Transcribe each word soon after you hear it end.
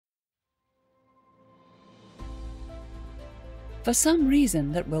For some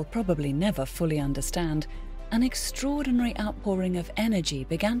reason that we'll probably never fully understand, an extraordinary outpouring of energy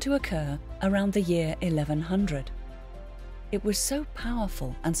began to occur around the year 1100. It was so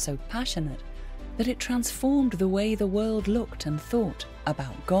powerful and so passionate that it transformed the way the world looked and thought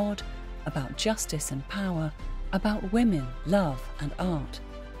about God, about justice and power, about women, love and art.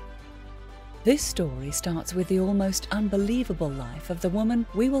 This story starts with the almost unbelievable life of the woman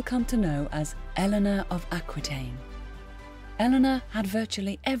we will come to know as Alienor of Aquitaine. Alienor had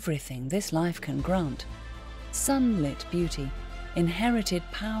virtually everything this life can grant: sunlit beauty, inherited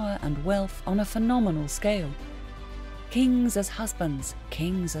power and wealth on a phenomenal scale, kings as husbands,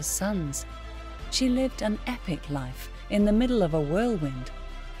 kings as sons. She lived an epic life in the middle of a whirlwind,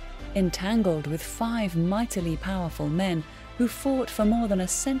 entangled with 5 mightily powerful men who fought for more than a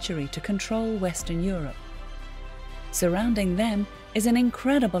century to control Western Europe. Surrounding them is an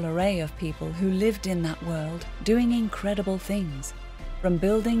incredible array of people who lived in that world, doing incredible things, from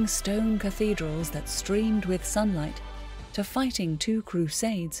building stone cathedrals that streamed with sunlight, to fighting 2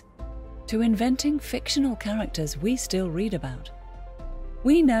 crusades, to inventing fictional characters we still read about.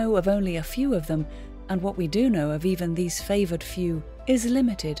 We know of only a few of them, and what we do know of even these favoured few is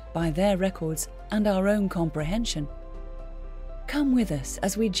limited by their records and our own comprehension. Come with us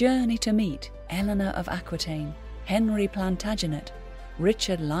as we journey to meet Alienor of Aquitaine, Henry Plantagenet,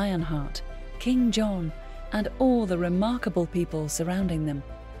 Richard Lionheart, King John, and all the remarkable people surrounding them.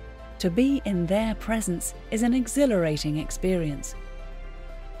 To be in their presence is an exhilarating experience.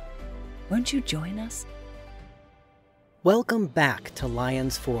 Won't you join us? Welcome back to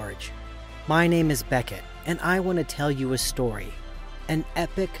Lion's Forge. My name is Beckett, and I want to tell you a story. An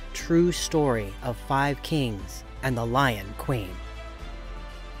epic, true story of 5 kings and the Lion Queen.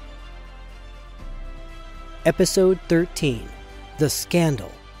 Episode 13, The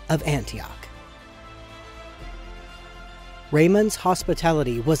Scandal of Antioch. Raymond's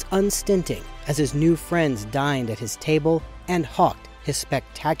hospitality was unstinting as his new friends dined at his table and hawked his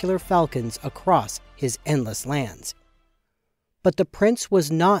spectacular falcons across his endless lands. But the prince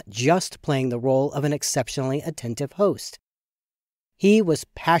was not just playing the role of an exceptionally attentive host. He was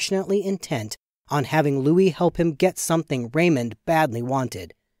passionately intent on having Louis help him get something Raymond badly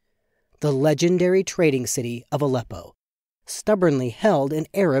wanted: the legendary trading city of Aleppo, stubbornly held in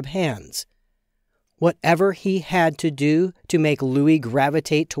Arab hands. Whatever he had to do to make Louis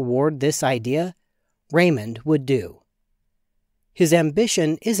gravitate toward this idea, Raymond would do. His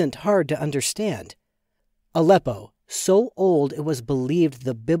ambition isn't hard to understand. Aleppo, so old it was believed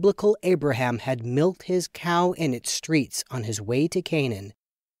the biblical Abraham had milked his cow in its streets on his way to Canaan,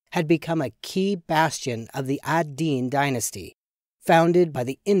 had become a key bastion of the Ad-Din dynasty, founded by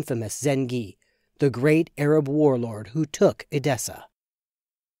the infamous Zengi, the great Arab warlord who took Edessa.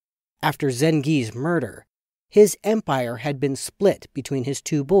 After Zengi's murder, his empire had been split between his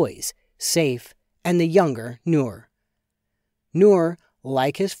 2 boys, Saif and the younger Nur. Nur,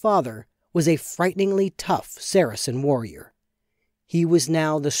 like his father, was a frighteningly tough Saracen warrior. He was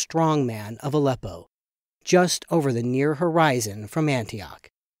now the strong man of Aleppo, just over the near horizon from Antioch.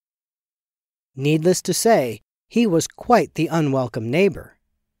 Needless to say, he was quite the unwelcome neighbor.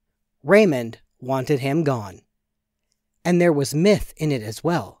 Raymond wanted him gone. And there was myth in it as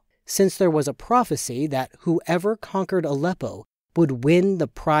well, since there was a prophecy that whoever conquered Aleppo would win the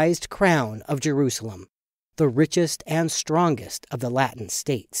prized crown of Jerusalem, the richest and strongest of the Latin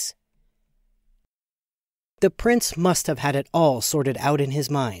states. The prince must have had it all sorted out in his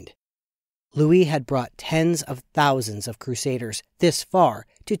mind. Louis had brought tens of thousands of crusaders this far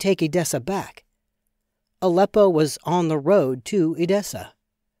to take Edessa back. Aleppo was on the road to Edessa.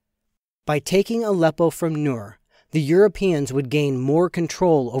 By taking Aleppo from Nur, the Europeans would gain more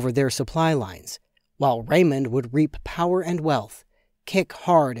control over their supply lines, while Raymond would reap power and wealth, kick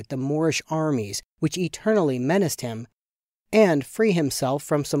hard at the Moorish armies which eternally menaced him, and free himself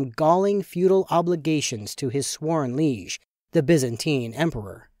from some galling feudal obligations to his sworn liege, the Byzantine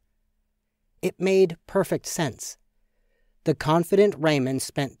emperor. It made perfect sense. The confident Raymond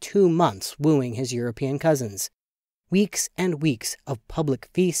spent 2 months wooing his European cousins, weeks and weeks of public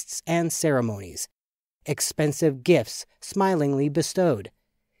feasts and ceremonies, expensive gifts smilingly bestowed,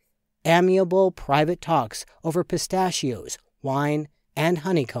 amiable private talks over pistachios, wine, and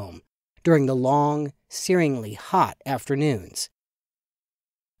honeycomb during the long, searingly hot afternoons.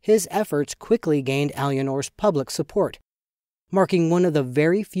 His efforts quickly gained Alienor's public support, marking one of the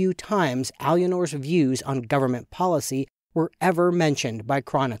very few times Alienor's views on government policy were ever mentioned by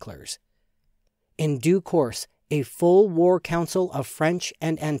chroniclers. In due course, a full war council of French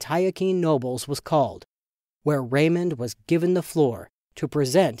and Antiochene nobles was called, where Raymond was given the floor to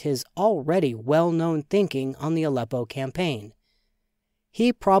present his already well-known thinking on the Aleppo campaign.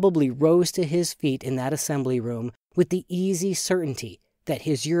 he probably rose to his feet in that assembly room with the easy certainty that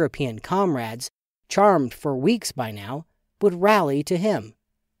his European comrades, charmed for weeks by now, would rally to him.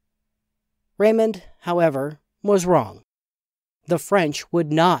 Raymond, however, was wrong. The French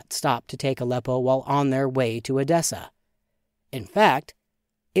would not stop to take Aleppo while on their way to Edessa. In fact,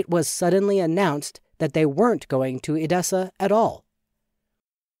 it was suddenly announced that they weren't going to Edessa at all.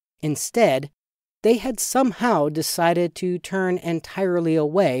 Instead, they had somehow decided to turn entirely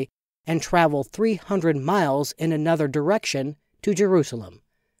away and travel 300 miles in another direction to Jerusalem,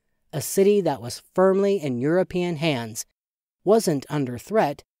 a city that was firmly in European hands, wasn't under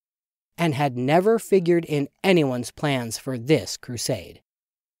threat, and had never figured in anyone's plans for this crusade.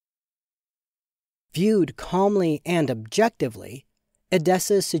 Viewed calmly and objectively,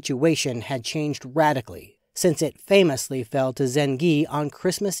 Edessa's situation had changed radically since it famously fell to Zengi on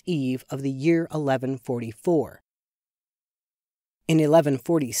Christmas Eve of the year 1144. In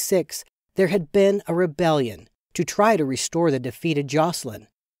 1146, there had been a rebellion to try to restore the defeated Jocelyn,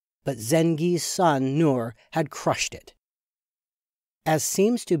 but Zengi's son Nur had crushed it. As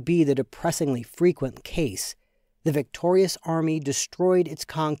seems to be the depressingly frequent case, the victorious army destroyed its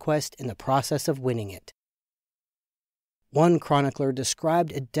conquest in the process of winning it. One chronicler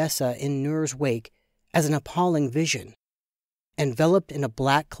described Edessa in Nur's wake as an appalling vision, enveloped in a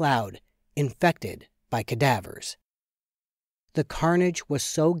black cloud, infected by cadavers. The carnage was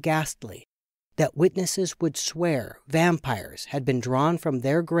so ghastly that witnesses would swear vampires had been drawn from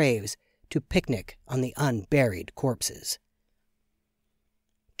their graves to picnic on the unburied corpses.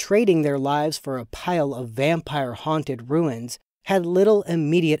 Trading their lives for a pile of vampire-haunted ruins had little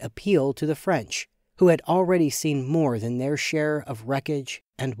immediate appeal to the French, who had already seen more than their share of wreckage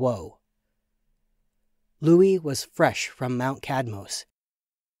and woe. Louis was fresh from Mount Cadmos.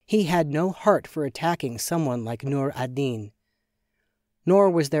 He had no heart for attacking someone like Nur ad-Din, nor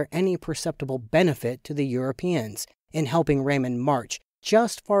was there any perceptible benefit to the Europeans in helping Raymond march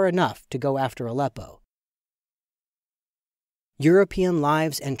just far enough to go after Aleppo. European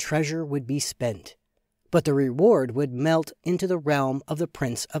lives and treasure would be spent, but the reward would melt into the realm of the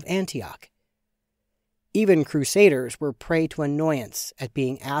Prince of Antioch. Even crusaders were prey to annoyance at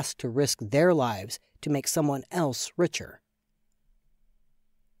being asked to risk their lives to make someone else richer.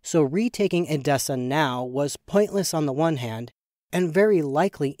 So retaking Edessa now was pointless on the one hand, and very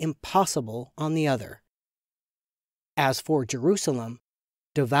likely impossible on the other. As for Jerusalem,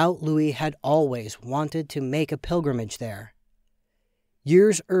 devout Louis had always wanted to make a pilgrimage there.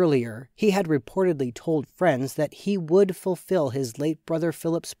 Years earlier, he had reportedly told friends that he would fulfill his late brother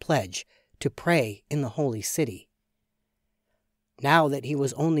Philip's pledge to pray in the holy city. Now that he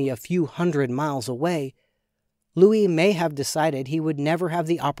was only a few hundred miles away, Louis may have decided he would never have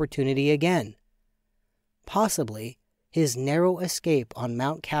the opportunity again. Possibly, his narrow escape on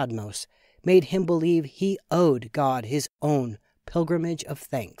Mount Cadmos made him believe he owed God his own pilgrimage of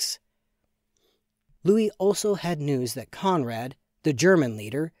thanks. Louis also had news that Conrad, the German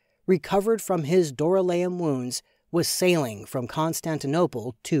leader, recovered from his Dorylaeum wounds, was sailing from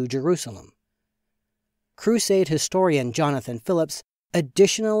Constantinople to Jerusalem. Crusade historian Jonathan Phillips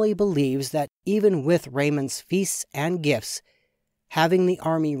additionally believes that even with Raymond's feasts and gifts, having the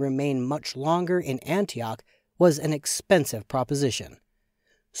army remain much longer in Antioch was an expensive proposition.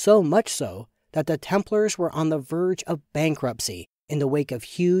 So much so that the Templars were on the verge of bankruptcy in the wake of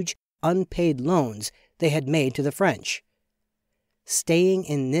huge, unpaid loans they had made to the French. Staying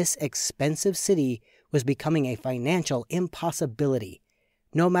in this expensive city was becoming a financial impossibility,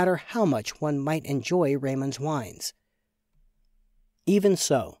 no matter how much one might enjoy Raymond's wines. Even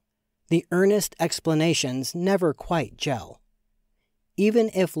so, the earnest explanations never quite gel.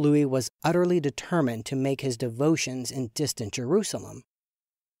 Even if Louis was utterly determined to make his devotions in distant Jerusalem,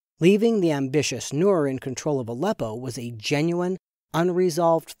 leaving the ambitious Nur in control of Aleppo was a genuine,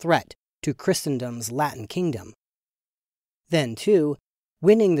 unresolved threat to Christendom's Latin kingdom. Then, too,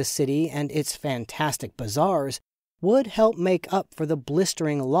 winning the city and its fantastic bazaars would help make up for the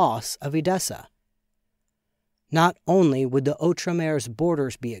blistering loss of Edessa. Not only would the Outremer's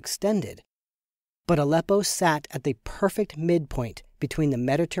borders be extended, but Aleppo sat at the perfect midpoint between the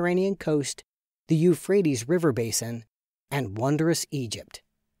Mediterranean coast, the Euphrates River basin, and wondrous Egypt.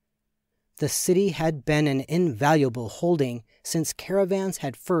 The city had been an invaluable holding since caravans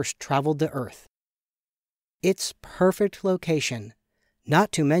had first traveled the earth. Its perfect location,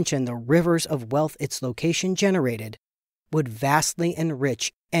 not to mention the rivers of wealth its location generated, would vastly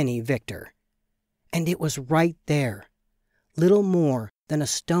enrich any victor. And it was right there, little more than a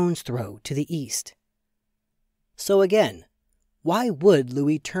stone's throw to the east. So again, why would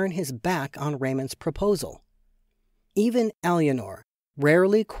Louis turn his back on Raymond's proposal? Even Alienor,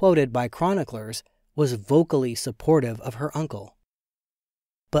 rarely quoted by chroniclers, was vocally supportive of her uncle.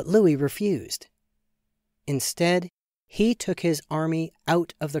 But Louis refused. Instead, he took his army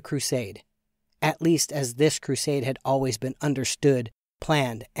out of the crusade, at least as this crusade had always been understood,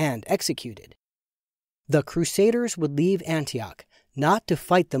 planned, and executed. The Crusaders would leave Antioch not to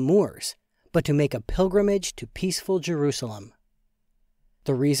fight the Moors, but to make a pilgrimage to peaceful Jerusalem.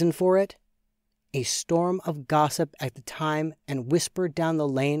 The reason for it? A storm of gossip at the time and whispered down the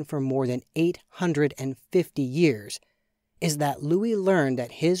lane for more than 850 years is that Louis learned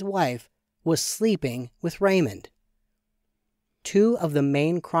that his wife was sleeping with Raymond. Two of the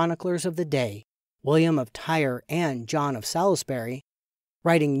main chroniclers of the day, William of Tyre and John of Salisbury,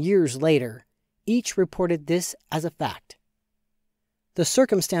 writing years later, each reported this as a fact. The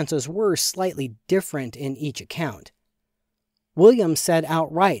circumstances were slightly different in each account. William said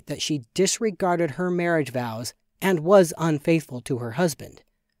outright that she disregarded her marriage vows and was unfaithful to her husband.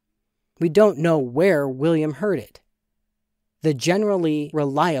 We don't know where William heard it. The generally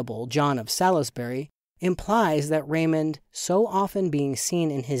reliable John of Salisbury implies that Raymond, so often being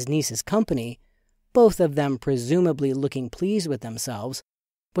seen in his niece's company, both of them presumably looking pleased with themselves,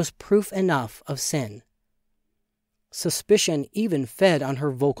 was proof enough of sin. Suspicion even fed on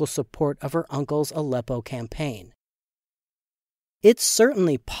her vocal support of her uncle's Aleppo campaign. It's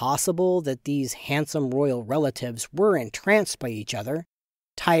certainly possible that these handsome royal relatives were entranced by each other,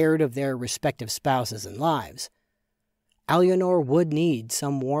 tired of their respective spouses and lives. Alienor would need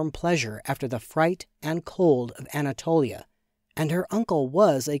some warm pleasure after the fright and cold of Anatolia, and her uncle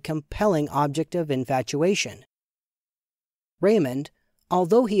was a compelling object of infatuation. Raymond,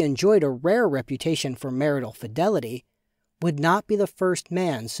 although he enjoyed a rare reputation for marital fidelity, would not be the first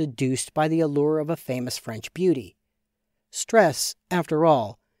man seduced by the allure of a famous French beauty. Stress, after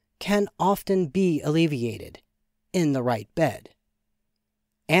all, can often be alleviated in the right bed.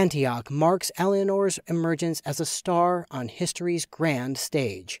 Antioch marks Alienor's emergence as a star on history's grand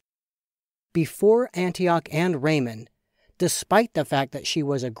stage. Before Antioch and Raymond, despite the fact that she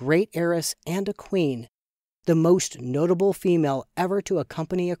was a great heiress and a queen, the most notable female ever to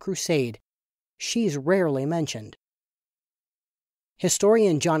accompany a crusade, she's rarely mentioned.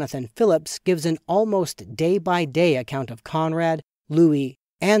 Historian Jonathan Phillips gives an almost day-by-day account of Conrad, Louis,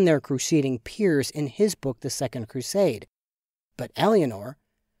 and their crusading peers in his book The Second Crusade. But Alienor,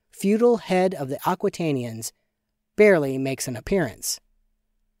 feudal head of the Aquitanians, barely makes an appearance.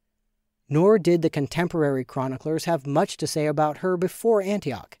 Nor did the contemporary chroniclers have much to say about her before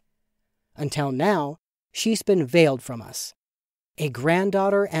Antioch. Until now, she's been veiled from us. A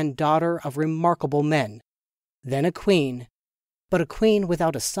granddaughter and daughter of remarkable men, then a queen, but a queen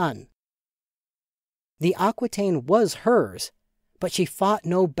without a son. The Aquitaine was hers, but she fought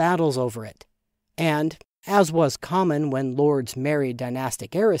no battles over it, and, as was common when lords married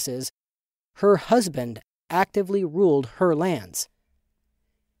dynastic heiresses, her husband actively ruled her lands.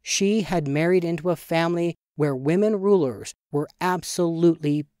 She had married into a family where women rulers were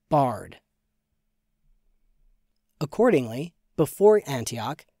absolutely barred. Accordingly, before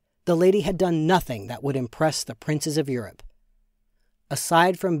Antioch, the lady had done nothing that would impress the princes of Europe.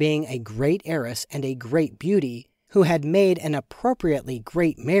 Aside from being a great heiress and a great beauty who had made an appropriately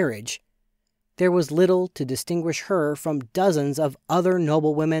great marriage, there was little to distinguish her from dozens of other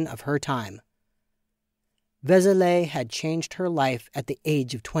noblewomen of her time. Vézelay had changed her life at the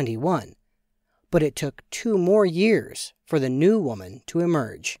age of 21, but it took 2 more years for the new woman to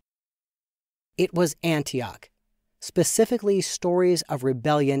emerge. It was Antioch, specifically stories of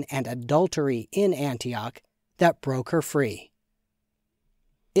rebellion and adultery in Antioch, that broke her free.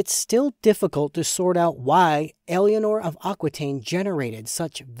 It's still difficult to sort out why Alienor of Aquitaine generated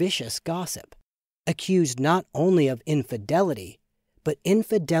such vicious gossip, accused not only of infidelity, but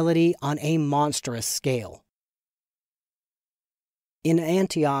infidelity on a monstrous scale. In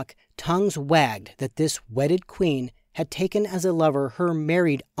Antioch, tongues wagged that this wedded queen had taken as a lover her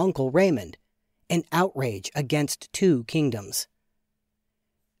married uncle Raymond, an outrage against 2 kingdoms.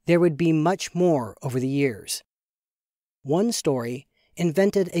 There would be much more over the years. One story,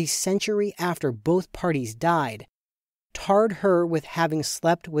 invented a century after both parties died, tarred her with having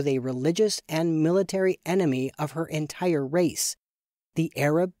slept with a religious and military enemy of her entire race, the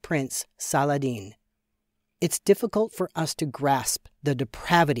Arab prince Saladin. It's difficult for us to grasp the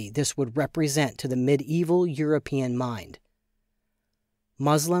depravity this would represent to the medieval European mind.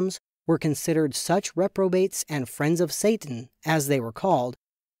 Muslims were considered such reprobates and friends of Satan, as they were called,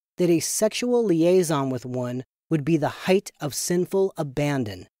 that a sexual liaison with one would be the height of sinful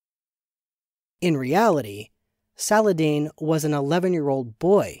abandon. In reality, Saladin was an 11-year-old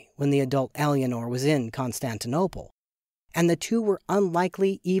boy when the adult Alienor was in Constantinople, and the two were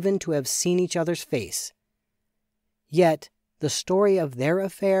unlikely even to have seen each other's face. Yet, the story of their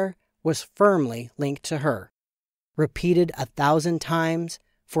affair was firmly linked to her, repeated 1,000 times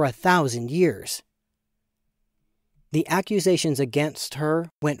for 1,000 years. The accusations against her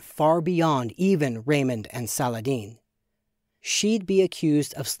went far beyond even Raymond and Saladin. She'd be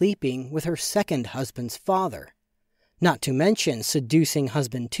accused of sleeping with her second husband's father, not to mention seducing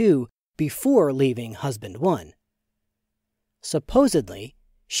husband 2 before leaving husband 1. Supposedly,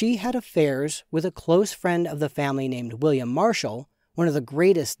 she had affairs with a close friend of the family named William Marshall, one of the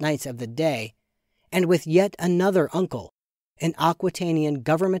greatest knights of the day, and with yet another uncle, an Aquitanian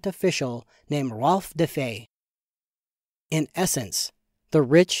government official named Rolf de Fay. In essence, the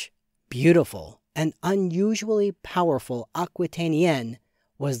rich, beautiful, and unusually powerful Aquitanienne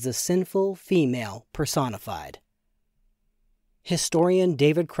was the sinful female personified. Historian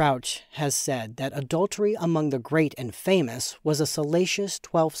David Crouch has said that adultery among the great and famous was a salacious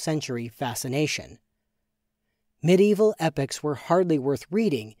 12th century fascination. Medieval epics were hardly worth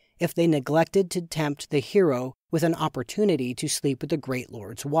reading if they neglected to tempt the hero with an opportunity to sleep with the great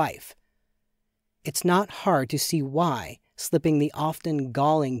lord's wife. It's not hard to see why slipping the often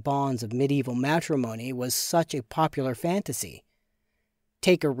galling bonds of medieval matrimony was such a popular fantasy.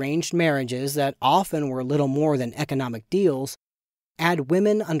 Take arranged marriages that often were little more than economic deals, add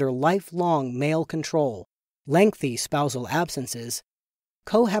women under lifelong male control, lengthy spousal absences,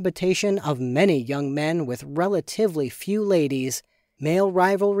 cohabitation of many young men with relatively few ladies, male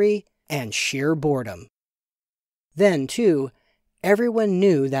rivalry, and sheer boredom. Then, too, everyone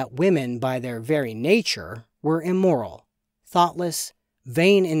knew that women by their very nature were immoral, thoughtless,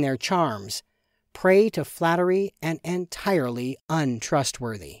 vain in their charms, prey to flattery, and entirely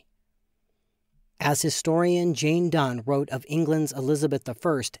untrustworthy. As historian Jane Dunn wrote of England's Elizabeth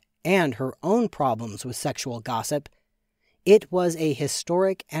I and her own problems with sexual gossip, it was a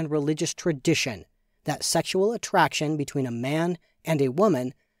historic and religious tradition that sexual attraction between a man and a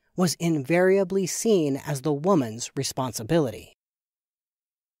woman was invariably seen as the woman's responsibility.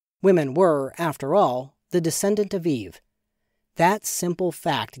 Women were, after all, the descendant of Eve. That simple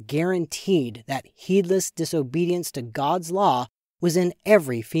fact guaranteed that heedless disobedience to God's law was in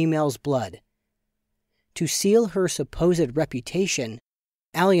every female's blood. To seal her supposed reputation,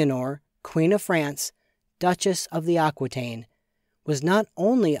 Alienor, Queen of France, Duchess of the Aquitaine, was not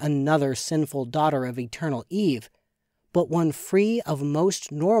only another sinful daughter of eternal Eve, but one free of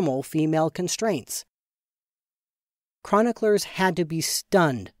most normal female constraints. Chroniclers had to be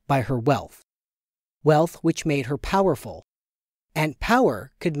stunned by her wealth which made her powerful, and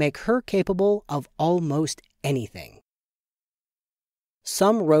power could make her capable of almost anything.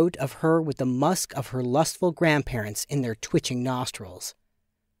 Some wrote of her with the musk of her lustful grandparents in their twitching nostrils.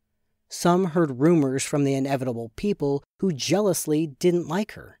 Some heard rumors from the inevitable people who jealously didn't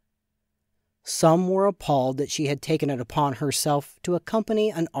like her. Some were appalled that she had taken it upon herself to accompany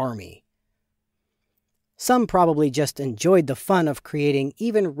an army. Some probably just enjoyed the fun of creating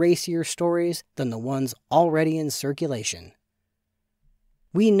even racier stories than the ones already in circulation.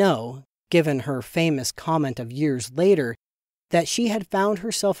 We know, given her famous comment of years later, that she had found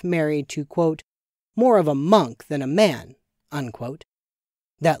herself married to, quote, more of a monk than a man, unquote,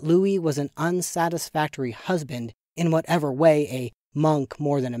 that Louis was an unsatisfactory husband in whatever way a monk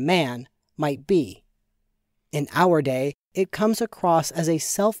more than a man might be. In our day, it comes across as a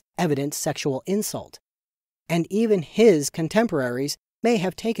self-evident sexual insult, and even his contemporaries may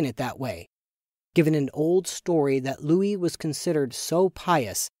have taken it that way. Given an old story that Louis was considered so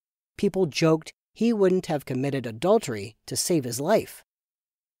pious, people joked he wouldn't have committed adultery to save his life.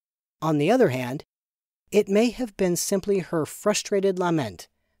 On the other hand, it may have been simply her frustrated lament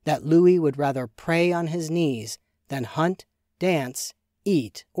that Louis would rather pray on his knees than hunt, dance,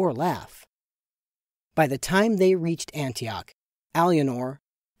 eat, or laugh. By the time they reached Antioch, Alienor,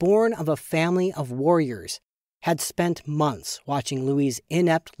 born of a family of warriors, had spent months watching Louis's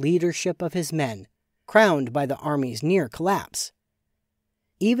inept leadership of his men, crowned by the army's near collapse.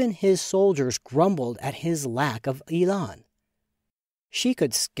 Even his soldiers grumbled at his lack of elan. She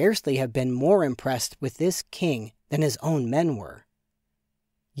could scarcely have been more impressed with this king than his own men were.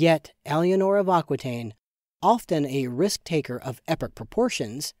 Yet Alienor of Aquitaine, often a risk-taker of epic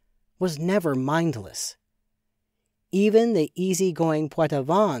proportions, was never mindless. Even the easy-going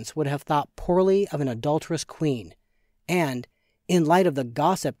Poitevins would have thought poorly of an adulterous queen, and, in light of the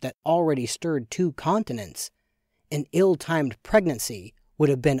gossip that already stirred 2 continents, an ill-timed pregnancy would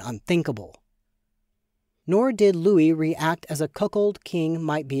have been unthinkable. Nor did Louis react as a cuckold king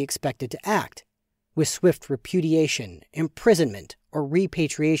might be expected to act, with swift repudiation, imprisonment, or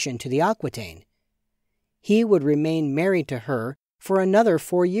repatriation to the Aquitaine. he would remain married to her for another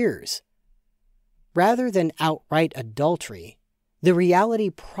 4 years. Rather than outright adultery, the reality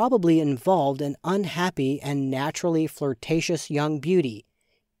probably involved an unhappy and naturally flirtatious young beauty,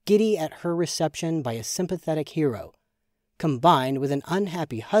 giddy at her reception by a sympathetic hero, combined with an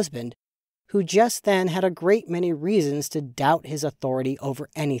unhappy husband who just then had a great many reasons to doubt his authority over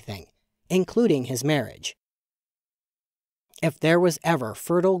anything, including his marriage. If there was ever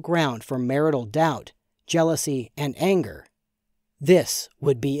fertile ground for marital doubt, jealousy, and anger, this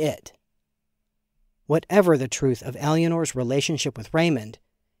would be it. Whatever the truth of Alienor's relationship with Raymond,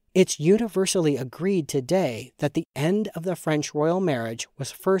 it's universally agreed today that the end of the French royal marriage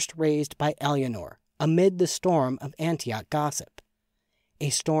was first raised by Alienor amid the storm of Antioch gossip, a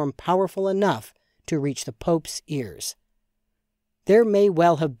storm powerful enough to reach the Pope's ears. There may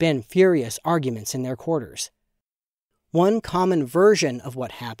well have been furious arguments in their quarters. One common version of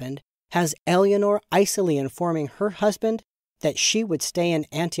what happened has Alienor icily informing her husband that she would stay in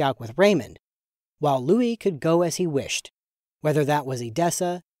Antioch with Raymond, while Louis could go as he wished, whether that was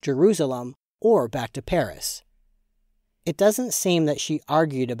Edessa, Jerusalem, or back to Paris. It doesn't seem that she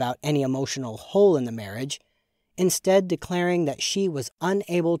argued about any emotional hole in the marriage, instead declaring that she was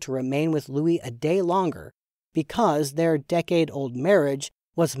unable to remain with Louis a day longer because their decade-old marriage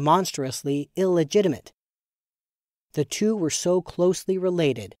was monstrously illegitimate. The two were so closely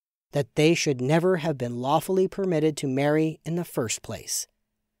related that they should never have been lawfully permitted to marry in the first place.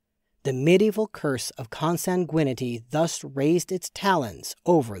 The medieval curse of consanguinity thus raised its talons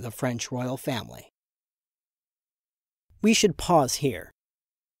over the French royal family. We should pause here.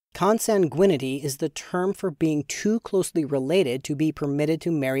 Consanguinity is the term for being too closely related to be permitted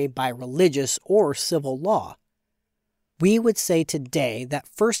to marry by religious or civil law. We would say today that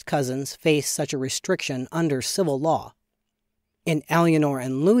first cousins face such a restriction under civil law. In Alienor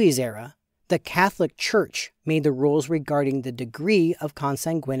and Louis's era, the Catholic Church made the rules regarding the degree of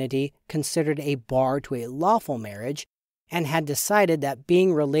consanguinity considered a bar to a lawful marriage and had decided that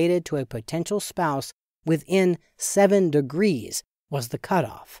being related to a potential spouse within 7 degrees was the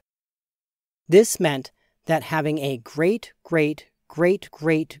cutoff. This meant that having a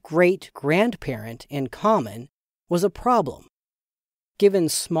great-great-great-great-great-grandparent in common was a problem. Given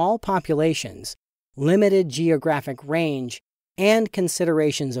small populations, limited geographic range, and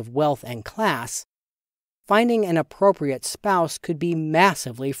considerations of wealth and class, finding an appropriate spouse could be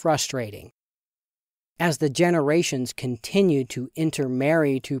massively frustrating. As the generations continued to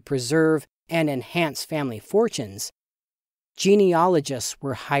intermarry to preserve and enhance family fortunes, genealogists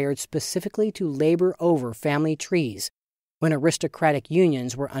were hired specifically to labor over family trees when aristocratic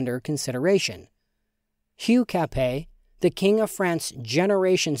unions were under consideration. Hugh Capet, the King of France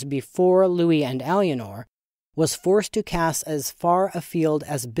generations before Louis and Alienor, was forced to cast as far afield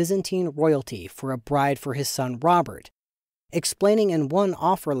as Byzantine royalty for a bride for his son Robert, explaining in one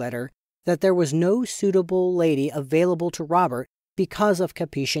offer letter that there was no suitable lady available to Robert because of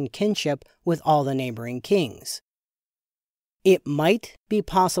Capetian kinship with all the neighboring kings. It might be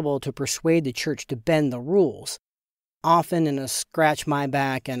possible to persuade the church to bend the rules, often in a scratch my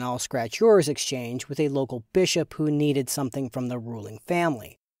back and I'll scratch yours exchange with a local bishop who needed something from the ruling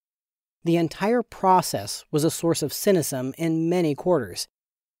family. The entire process was a source of cynicism in many quarters,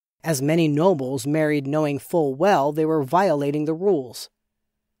 as many nobles married knowing full well they were violating the rules.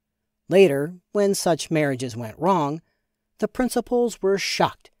 Later, when such marriages went wrong, the principals were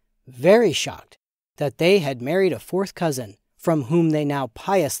shocked, very shocked, that they had married a fourth cousin, from whom they now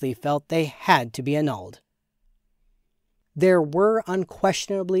piously felt they had to be annulled. There were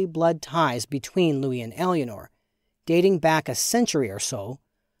unquestionably blood ties between Louis and Alienor, dating back a century or so,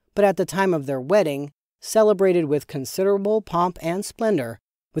 but at the time of their wedding, celebrated with considerable pomp and splendor,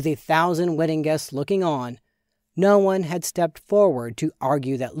 with 1,000 wedding guests looking on, no one had stepped forward to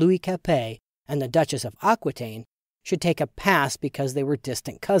argue that Louis Capet and the Duchess of Aquitaine should take a pass because they were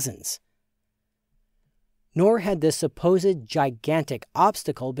distant cousins. Nor had this supposed gigantic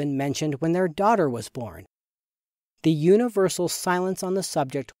obstacle been mentioned when their daughter was born. The universal silence on the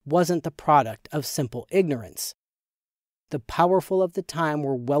subject wasn't the product of simple ignorance. The powerful of the time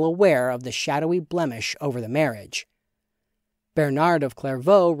were well aware of the shadowy blemish over the marriage. Bernard of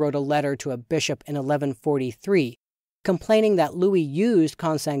Clairvaux wrote a letter to a bishop in 1143, complaining that Louis used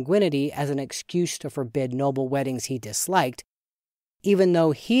consanguinity as an excuse to forbid noble weddings he disliked, even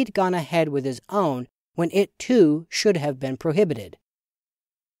though he'd gone ahead with his own when it too should have been prohibited.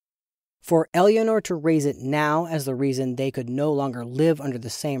 For Alienor to raise it now as the reason they could no longer live under the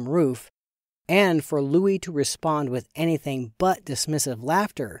same roof, and for Louis to respond with anything but dismissive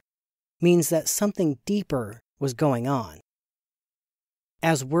laughter, means that something deeper was going on.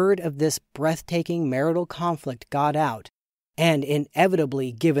 As word of this breathtaking marital conflict got out, and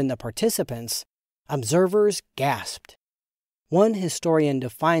inevitably given the participants, observers gasped. One historian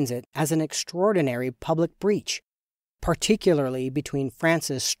defines it as an extraordinary public breach, particularly between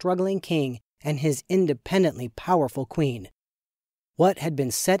France's struggling king and his independently powerful queen. What had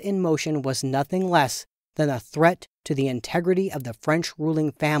been set in motion was nothing less than a threat to the integrity of the French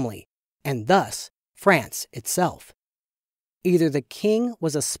ruling family, and thus France itself. Either the king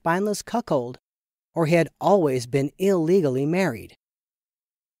was a spineless cuckold, or he had always been illegally married.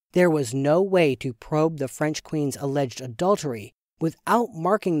 There was no way to probe the French queen's alleged adultery without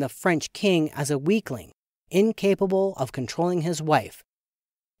marking the French king as a weakling, incapable of controlling his wife.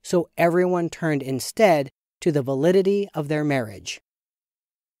 So everyone turned instead to the validity of their marriage.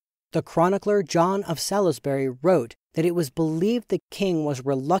 The chronicler John of Salisbury wrote that it was believed the king was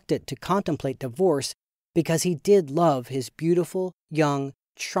reluctant to contemplate divorce because he did love his beautiful, young,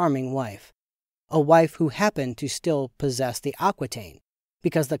 charming wife, a wife who happened to still possess the Aquitaine,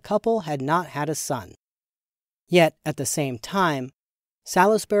 because the couple had not had a son. Yet, at the same time,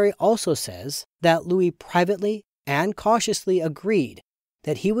 Salisbury also says that Louis privately and cautiously agreed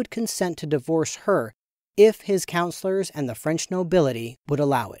that he would consent to divorce her if his counselors and the French nobility would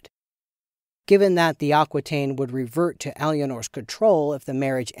allow it. Given that the Aquitaine would revert to Alienor's control if the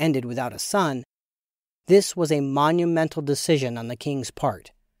marriage ended without a son, this was a monumental decision on the king's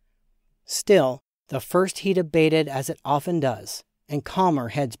part. Still, the first heat abated as it often does, and calmer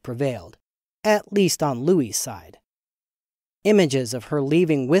heads prevailed, at least on Louis's side. Images of her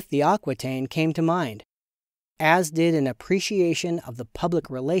leaving with the Aquitaine came to mind, as did an appreciation of the public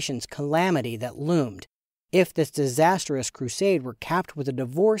relations calamity that loomed if this disastrous crusade were capped with a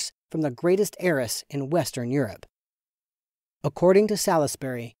divorce from the greatest heiress in Western Europe. According to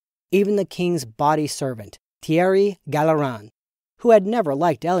Salisbury, even the king's body servant, Thierry Galleran, who had never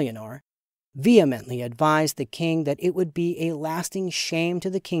liked Alienor, vehemently advised the king that it would be a lasting shame to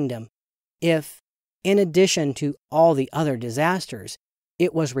the kingdom if, in addition to all the other disasters,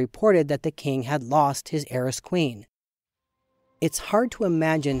 it was reported that the king had lost his heiress queen. It's hard to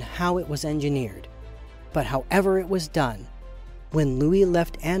imagine how it was engineered, but however it was done, when Louis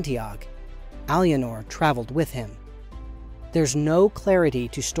left Antioch, Alienor traveled with him. There's no clarity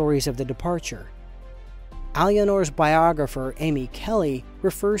to stories of the departure. Alienor's biographer Amy Kelly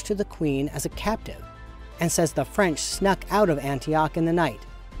refers to the queen as a captive and says the French snuck out of Antioch in the night.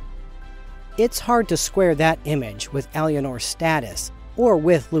 It's hard to square that image with Alienor's status or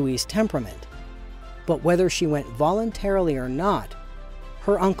with Louis's temperament, but whether she went voluntarily or not,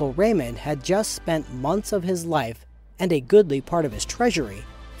 her uncle Raymond had just spent months of his life and a goodly part of his treasury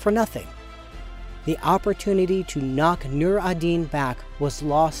for nothing. The opportunity to knock Nur ad-Din back was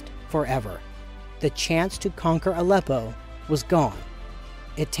lost forever. The chance to conquer Aleppo was gone.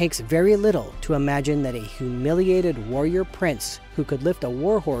 It takes very little to imagine that a humiliated warrior prince who could lift a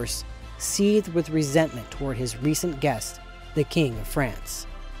war horse seethed with resentment toward his recent guest, the King of France.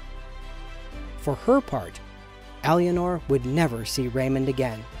 For her part, Alienor would never see Raymond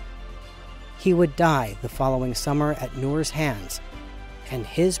again. He would die the following summer at Nur's hands, and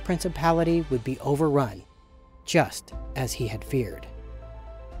his principality would be overrun, just as he had feared.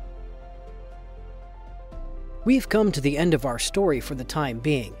 We've come to the end of our story for the time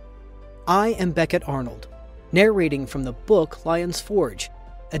being. I am Beckett Arnold, narrating from the book Lion's Forge,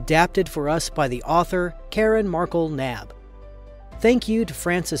 adapted for us by the author Karen Markle Knabb. Thank you to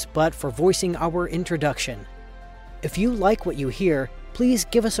Francis Butt for voicing our introduction. If you like what you hear, please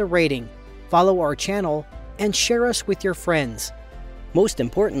give us a rating, follow our channel, and share us with your friends. Most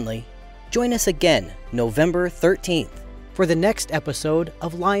importantly, join us again November 13th for the next episode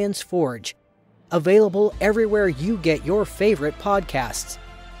of Lion's Forge, available everywhere you get your favorite podcasts,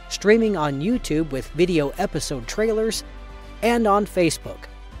 streaming on YouTube with video episode trailers, and on Facebook,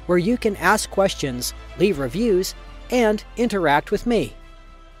 where you can ask questions, leave reviews, and interact with me.